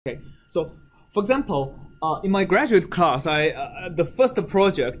So, for example, in my graduate class, the first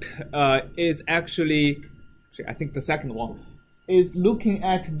project is actually, I think the second one, is looking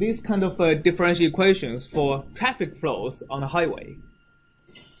at this kind of differential equations for traffic flows on a highway.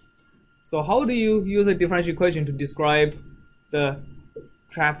 So how do you use a differential equation to describe the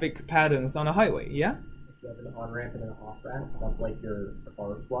traffic patterns on a highway? Yeah? If you have an on-ramp and an off-ramp, that's like your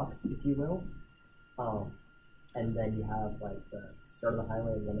car flux, if you will. And then you have like the start of the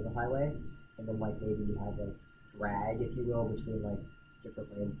highway and the end of the highway. And then like maybe you have a drag, if you will, between like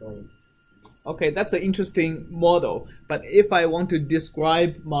different lanes going in different speeds. Okay, that's an interesting model. But if I want to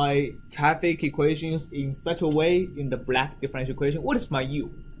describe my traffic equations in such a way, in the black differential equation, what is my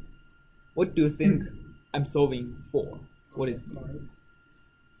U? What do you think I'm solving for? What is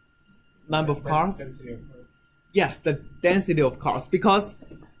number of cars? Density of cars. Yes, the density of cars. Because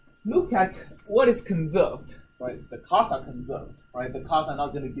look at what is conserved, right? The cars are conserved, right? The cars are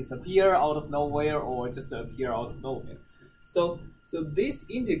not going to disappear out of nowhere or just appear out of nowhere. So this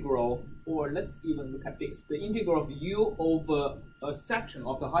integral, or let's even look at this, the integral of U over a section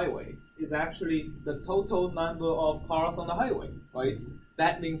of the highway is actually the total number of cars on the highway, right?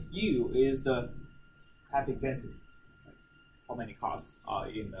 That means U is the traffic density, right? How many cars are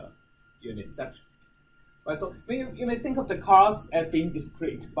in the unit section, right? So you may think of the cars as being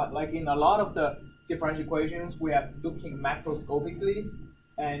discrete, but like in a lot of the differential equations, we are looking macroscopically,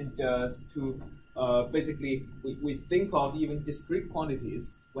 and basically we think of even discrete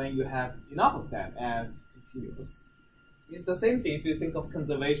quantities when you have enough of them as continuous. It's the same thing if you think of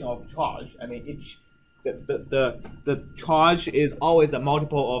conservation of charge. I mean, the charge is always a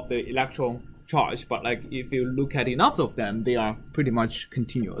multiple of the electron charge, but like if you look at enough of them, they are pretty much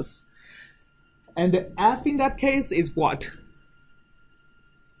continuous. And the F in that case is what?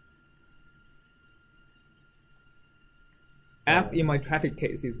 F in my traffic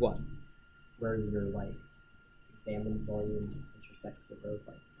case is what? Where your like examined volume intersects the road,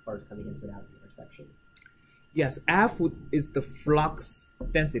 like cars coming into and out of the intersection. Yes, F is the flux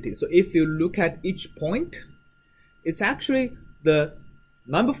density. So if you look at each point, it's actually the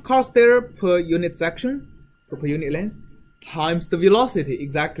number of cars there per unit section, per unit length, times the velocity.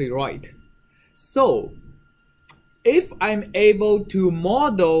 Exactly right. So if I'm able to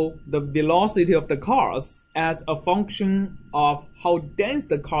model the velocity of the cars as a function of how dense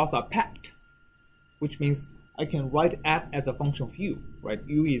the cars are packed, which means I can write F as a function of U, right?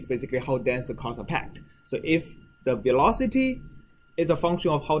 U is basically how dense the cars are packed. So if the velocity is a function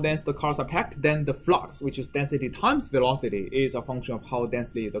of how dense the cars are packed, then the flux, which is density times velocity, is a function of how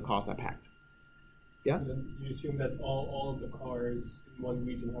densely the cars are packed. Yeah? So then you assume that all of the cars in one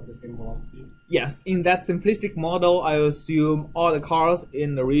region have the same velocity? Yes, in that simplistic model, I assume all the cars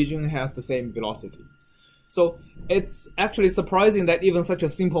in the region has the same velocity. So it's actually surprising that even such a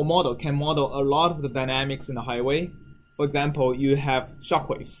simple model can model a lot of the dynamics in the highway. For example, you have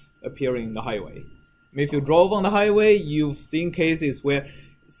shockwaves appearing in the highway. If you drove on the highway, you've seen cases where it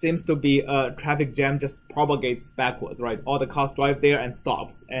seems to be a traffic jam just propagates backwards, right? All the cars drive there and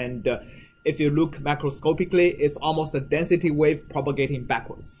stops. And if you look macroscopically, it's almost a density wave propagating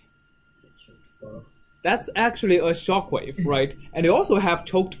backwards. That's actually a shock wave, right? And you also have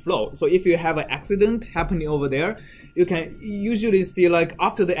choked flow. So if you have an accident happening over there, you can usually see like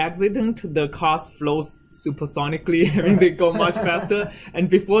after the accident, the cars flows supersonically. I mean, they go much faster. And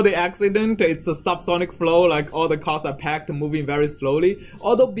before the accident, it's a subsonic flow, like all the cars are packed and moving very slowly.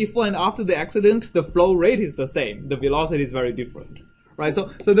 Although before and after the accident, the flow rate is the same. The velocity is very different, right? So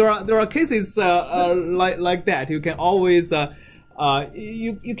there are cases like that. You can always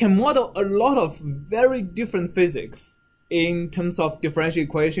you can model a lot of very different physics in terms of differential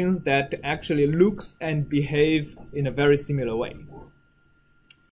equations that actually looks and behave in a very similar way.